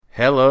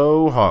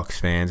Hello,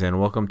 Hawks fans, and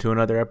welcome to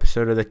another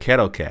episode of the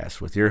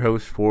Kettlecast with your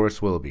host, Forrest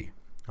Willoughby.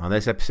 On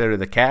this episode of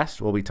the cast,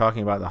 we'll be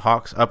talking about the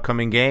Hawks'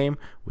 upcoming game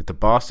with the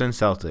Boston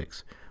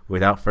Celtics.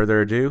 Without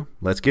further ado,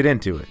 let's get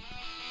into it.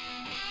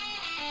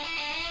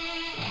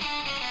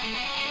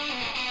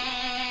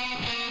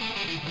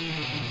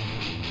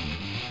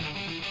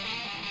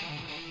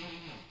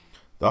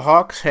 The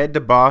Hawks head to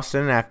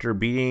Boston after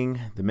beating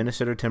the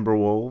Minnesota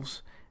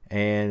Timberwolves,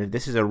 and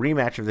this is a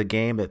rematch of the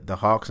game that the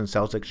Hawks and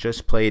Celtics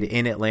just played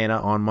in Atlanta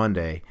on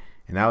Monday,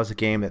 and that was a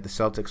game that the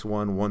Celtics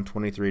won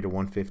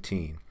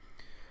 123-115.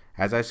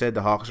 As I said,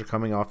 the Hawks are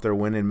coming off their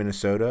win in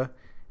Minnesota,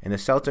 and the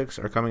Celtics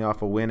are coming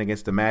off a win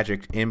against the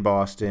Magic in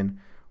Boston,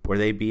 where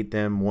they beat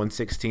them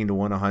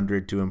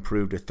 116-100 to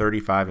improve to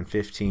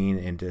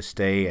 35-15 and to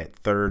stay at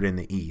third in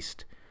the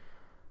East.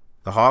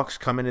 The Hawks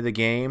come into the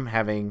game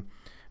having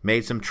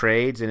made some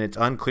trades, and it's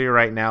unclear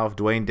right now if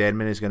Dwayne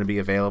Dedmon is going to be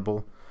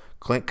available.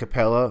 Clint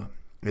Capella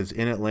is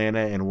in Atlanta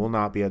and will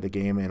not be at the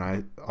game, and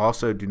I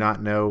also do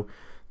not know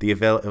the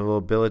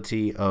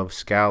availability of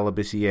Skal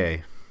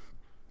Labissiere.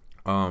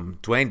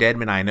 Dwayne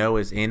Dedmon, I know,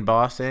 is in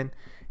Boston,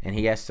 and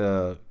he has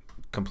to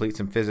complete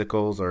some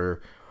physicals,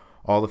 or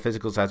all the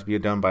physicals have to be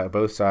done by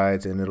both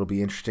sides, and it'll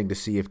be interesting to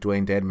see if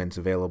Dwayne Dedmon's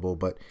available,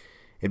 but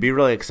it'd be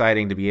really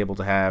exciting to be able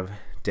to have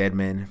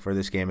Dedmon for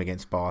this game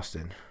against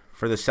Boston.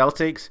 For the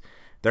Celtics,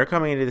 they're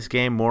coming into this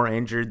game more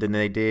injured than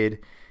they did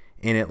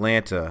in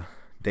Atlanta.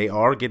 They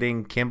are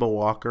getting Kemba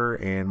Walker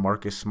and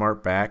Marcus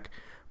Smart back,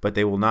 but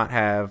they will not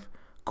have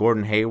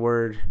Gordon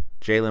Hayward,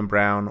 Jaylen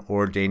Brown,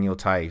 or Daniel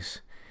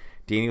Theis.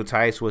 Daniel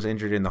Theis was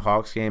injured in the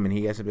Hawks game, and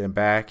he hasn't been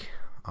back.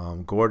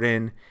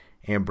 Gordon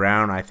and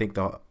Brown, I think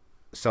the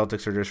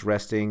Celtics are just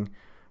resting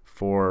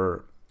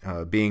for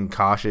being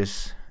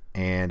cautious,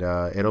 and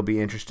it'll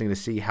be interesting to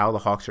see how the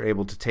Hawks are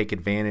able to take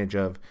advantage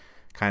of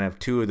kind of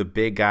two of the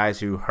big guys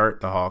who hurt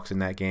the Hawks in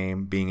that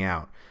game being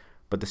out.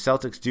 But the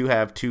Celtics do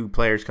have two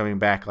players coming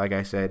back, like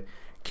I said,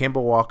 Kemba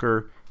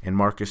Walker and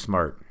Marcus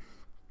Smart.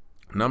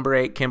 Number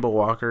 8, Kemba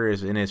Walker,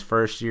 is in his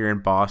first year in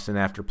Boston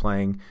after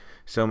playing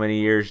so many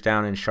years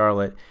down in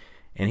Charlotte,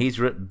 and he's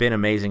been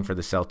amazing for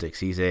the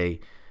Celtics.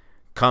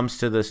 Comes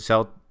to the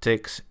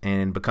Celtics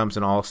and becomes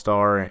an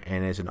all-star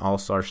and is an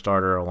all-star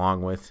starter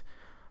along with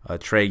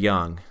Trae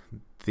Young.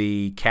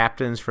 The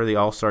captains for the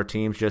all-star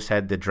teams just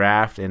had the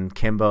draft, and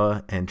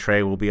Kemba and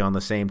Trae will be on the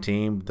same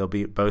team. They'll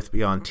both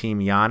be on Team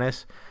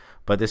Giannis,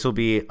 but this will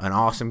be an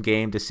awesome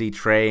game to see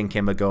Trae and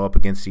Kemba go up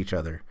against each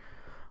other.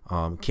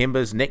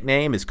 Kemba's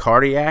nickname is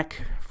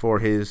Cardiac for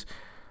his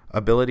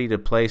ability to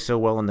play so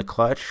well in the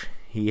clutch.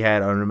 He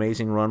had an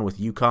amazing run with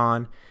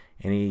UConn,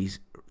 and he's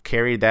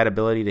carried that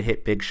ability to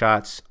hit big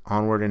shots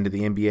onward into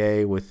the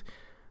NBA with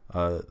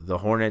the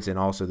Hornets and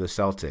also the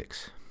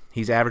Celtics.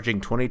 He's averaging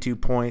 22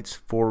 points,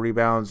 4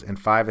 rebounds, and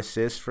 5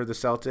 assists for the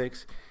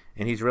Celtics,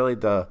 and he's really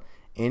the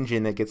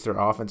engine that gets their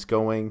offense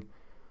going,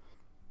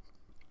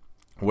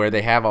 where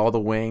they have all the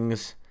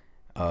wings.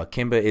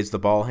 Kemba is the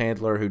ball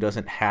handler who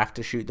doesn't have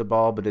to shoot the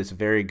ball, but is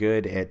very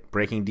good at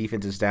breaking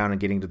defenses down and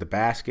getting to the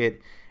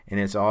basket, and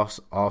is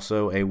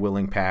also a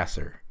willing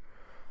passer.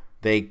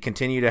 They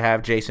continue to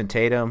have Jason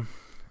Tatum.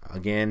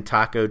 Again,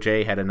 Taco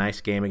J had a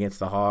nice game against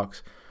the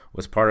Hawks,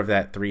 was part of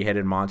that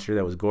three-headed monster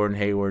that was Gordon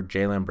Hayward,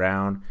 Jaylen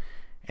Brown,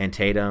 and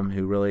Tatum,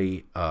 who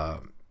really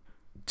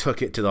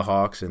took it to the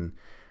Hawks and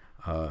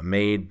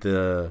made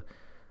the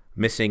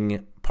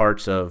missing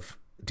parts of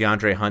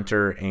DeAndre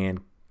Hunter and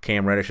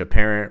Cam Reddish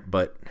apparent.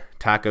 But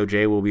Taco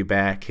J will be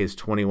back, his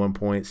 21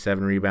 points,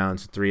 7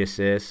 rebounds, 3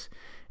 assists.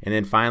 And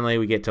then finally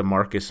we get to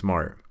Marcus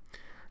Smart.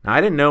 Now,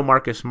 I didn't know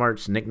Marcus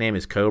Smart's nickname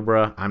is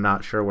Cobra. I'm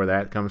not sure where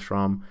that comes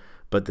from,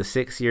 but the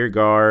 6-year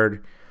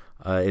guard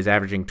is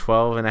averaging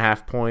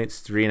 12.5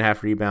 points,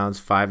 3.5 rebounds,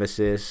 5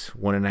 assists,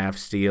 1.5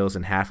 steals,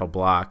 and half a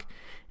block.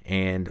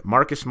 And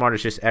Marcus Smart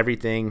is just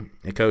everything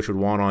a coach would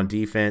want on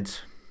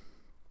defense.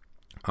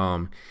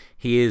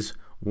 He is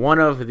one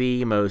of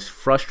the most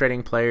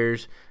frustrating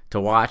players to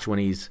watch when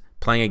he's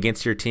playing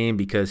against your team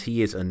because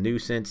he is a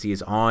nuisance. He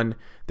is on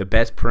the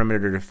best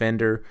perimeter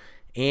defender,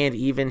 and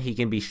even he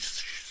can be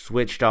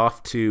switched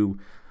off to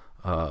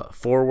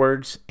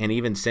forwards and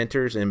even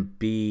centers and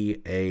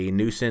be a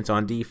nuisance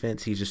on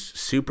defense. He's just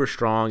super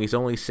strong. He's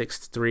only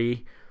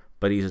 6'3",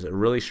 but he's a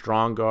really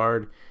strong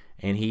guard,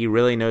 and he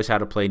really knows how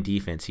to play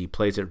defense. He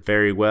plays it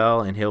very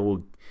well, and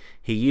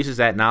he uses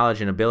that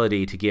knowledge and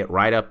ability to get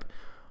right up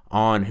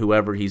on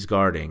whoever he's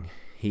guarding.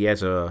 He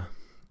has a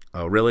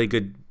really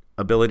good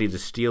ability to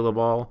steal the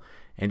ball,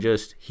 and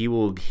he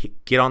will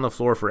get on the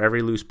floor for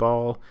every loose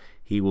ball.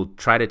 He will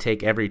try to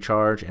take every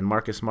charge, and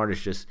Marcus Smart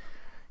is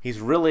he's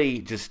really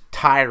just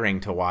tiring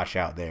to watch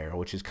out there,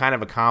 which is kind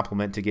of a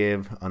compliment to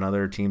give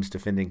another team's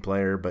defending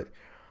player, but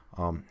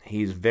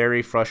he's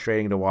very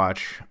frustrating to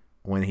watch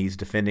when he's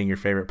defending your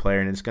favorite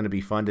player, and it's going to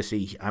be fun to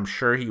see. I'm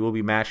sure he will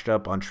be matched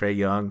up on Trae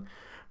Young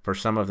for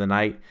some of the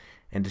night,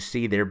 and to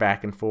see their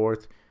back and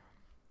forth.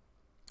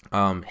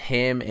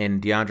 Him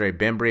and DeAndre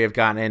Bembry have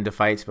gotten into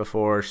fights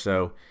before,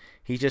 so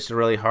he's just a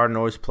really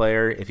hard-nosed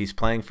player. If he's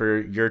playing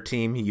for your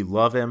team, you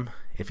love him.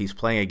 If he's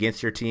playing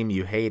against your team,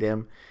 you hate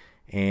him.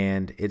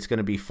 and it's going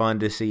to be fun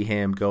to see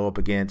him go up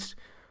against,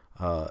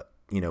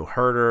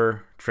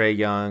 Huerter, Trae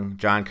Young,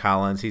 John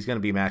Collins. He's going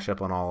to be matched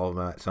up on all of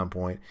them at some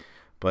point,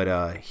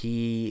 but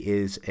he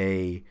is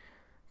a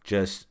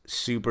just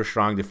super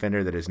strong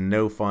defender that is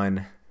no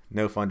fun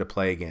to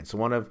play against. So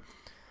one of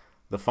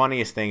the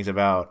funniest things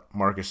about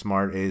Marcus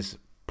Smart is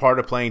part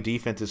of playing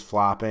defense is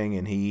flopping,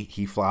 and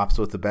he flops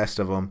with the best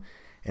of them,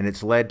 and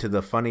it's led to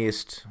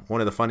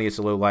one of the funniest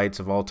lowlights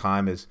of all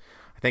time is,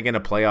 I think, in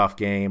a playoff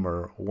game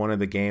or one of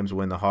the games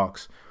when the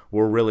Hawks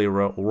were really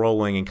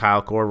rolling and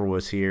Kyle Korver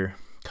was here.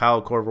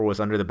 Kyle Korver was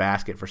under the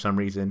basket for some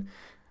reason,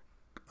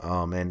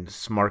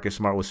 and Marcus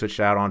Smart was switched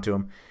out onto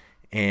him,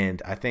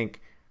 and I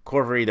think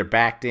Korver either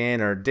backed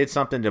in or did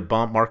something to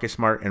bump Marcus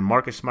Smart, and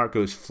Marcus Smart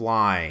goes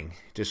flying,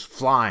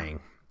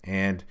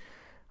 and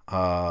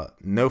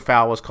no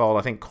foul was called.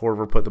 I think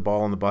Korver put the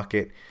ball in the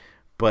bucket,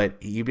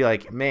 but you'd be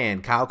like,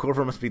 man, Kyle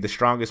Korver must be the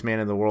strongest man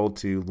in the world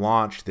to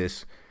launch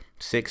this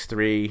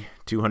 6'3",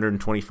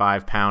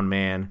 225-pound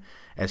man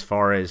as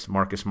far as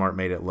Marcus Smart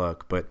made it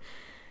look. But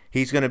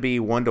he's going to be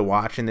one to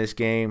watch in this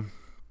game.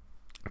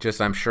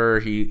 Just I'm sure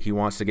he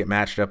wants to get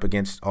matched up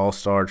against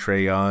all-star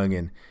Trae Young,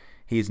 and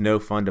he's no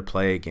fun to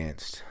play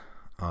against.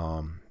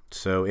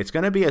 So it's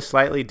going to be a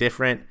slightly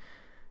different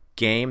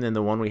game than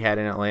the one we had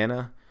in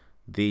Atlanta.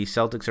 The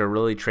Celtics are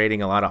really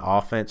trading a lot of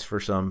offense for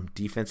some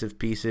defensive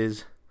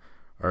pieces,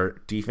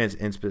 or defense,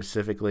 and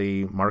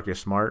specifically Marcus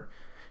Smart.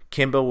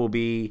 Kimba will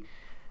be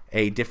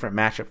a different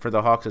matchup for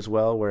the Hawks as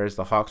well, whereas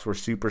the Hawks were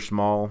super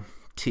small.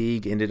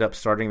 Teague ended up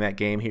starting that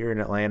game here in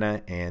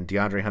Atlanta, and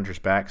DeAndre Hunter's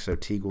back, so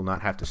Teague will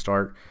not have to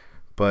start.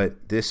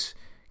 But this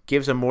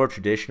gives a more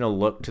traditional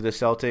look to the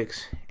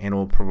Celtics and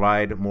will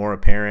provide more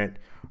apparent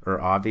or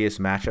obvious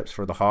matchups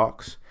for the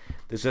Hawks.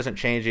 This doesn't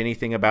change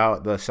anything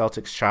about the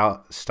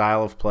Celtics'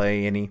 style of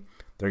play any.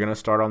 They're going to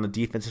start on the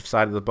defensive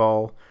side of the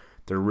ball.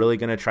 They're really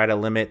going to try to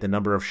limit the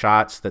number of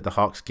shots that the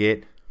Hawks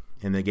get.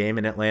 In the game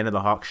in Atlanta,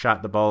 the Hawks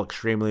shot the ball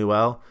extremely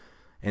well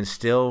and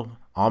still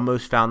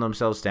almost found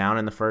themselves down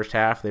in the first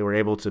half. They were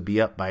able to be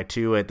up by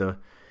 2 at the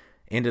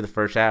end of the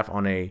first half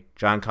on a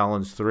John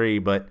Collins 3,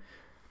 but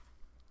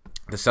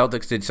the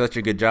Celtics did such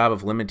a good job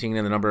of limiting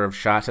the number of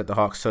shots that the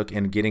Hawks took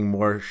and getting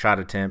more shot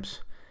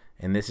attempts.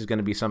 And this is going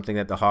to be something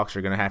that the Hawks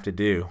are going to have to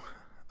do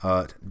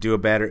a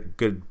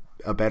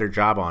better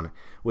job on.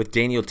 With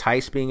Daniel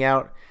Tice being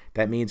out,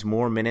 that means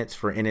more minutes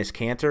for Enes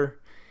Kanter.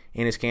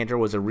 Enes Kanter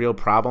was a real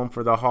problem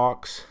for the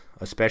Hawks,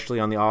 especially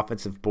on the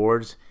offensive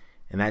boards,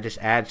 and that just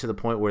adds to the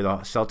point where the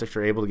Celtics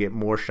are able to get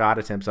more shot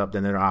attempts up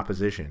than their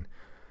opposition.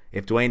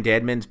 If Dwayne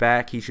Dedmon's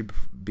back, he should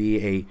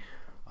be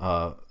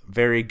a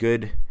very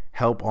good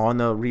help on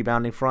the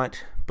rebounding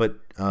front, but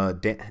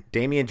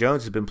Damian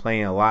Jones has been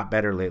playing a lot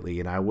better lately,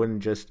 and I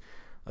wouldn't just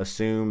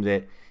assume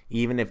that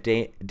even if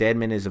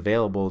Dedmon is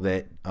available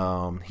that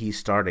he's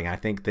starting. I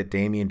think that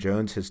Damian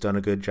Jones has done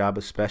a good job,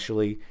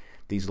 especially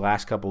these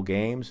last couple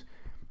games,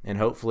 and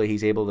hopefully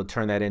he's able to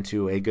turn that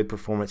into a good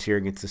performance here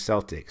against the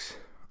Celtics.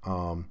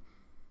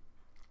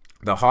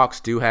 The Hawks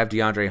do have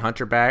DeAndre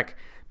Hunter back.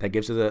 That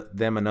gives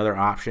them another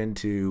option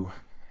to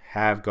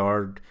have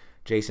guard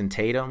Jason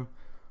Tatum.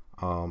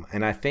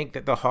 And I think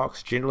that the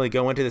Hawks generally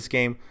go into this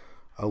game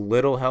a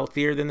little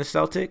healthier than the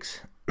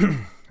Celtics.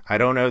 I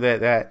don't know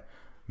that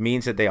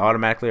means that they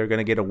automatically are going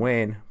to get a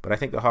win, but I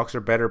think the Hawks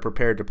are better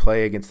prepared to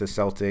play against the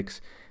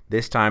Celtics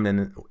this time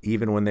than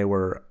even when they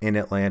were in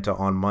Atlanta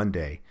on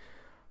Monday.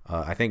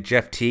 I think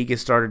Jeff Teague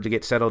has started to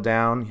get settled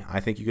down. I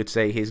think you could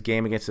say his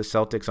game against the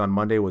Celtics on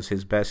Monday was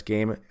his best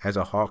game as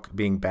a Hawk,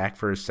 being back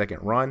for his second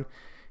run,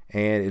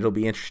 and it'll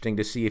be interesting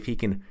to see if he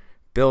can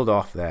build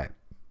off that.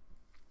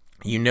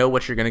 You know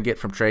what you're going to get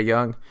from Trae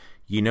Young.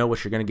 You know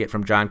what you're going to get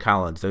from John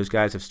Collins. Those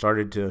guys have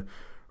started to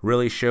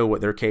really show what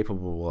they're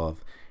capable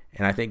of.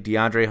 And I think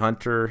DeAndre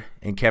Hunter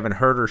and Kevin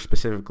Huerter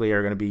specifically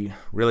are going to be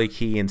really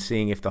key in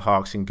seeing if the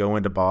Hawks can go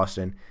into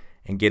Boston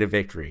and get a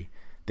victory.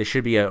 This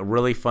should be a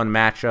really fun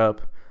matchup.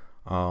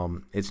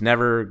 It's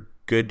never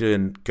good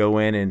to go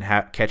in and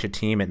catch a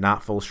team at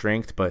not full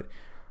strength, but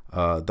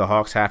the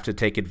Hawks have to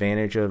take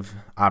advantage of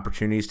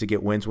opportunities to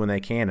get wins when they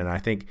can. And I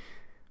think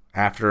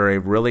after a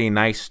really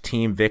nice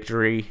team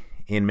victory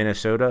in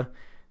Minnesota,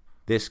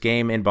 this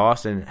game in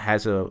Boston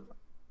has a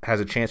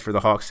chance for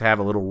the Hawks to have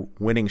a little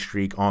winning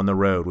streak on the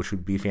road, which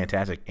would be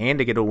fantastic, and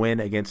to get a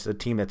win against a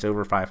team that's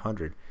over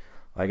 500.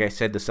 Like I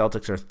said, the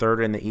Celtics are third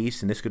in the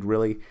East, and this could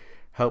really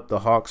help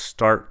the Hawks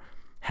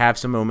have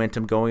some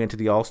momentum going into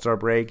the All-Star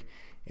break,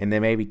 and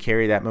then maybe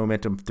carry that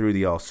momentum through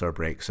the All-Star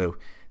break. So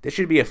this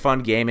should be a fun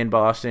game in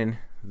Boston.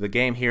 The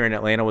game here in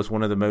Atlanta was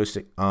one of the most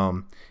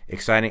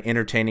exciting,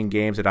 entertaining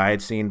games that I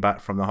had seen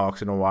from the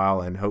Hawks in a while,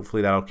 and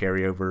hopefully that'll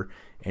carry over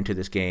into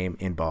this game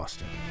in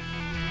Boston.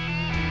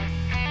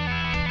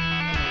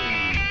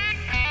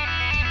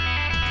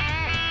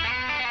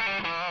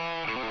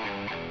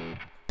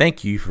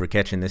 Thank you for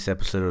catching this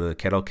episode of the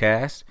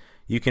Kettlecast.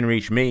 You can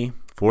reach me,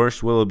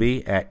 Forrest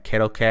Willoughby, at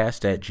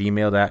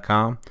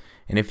kettlecast@gmail.com.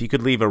 And if you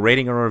could leave a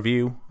rating or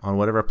review on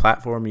whatever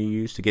platform you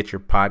use to get your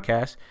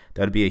podcast,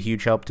 that would be a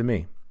huge help to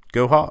me.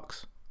 Go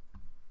Hawks!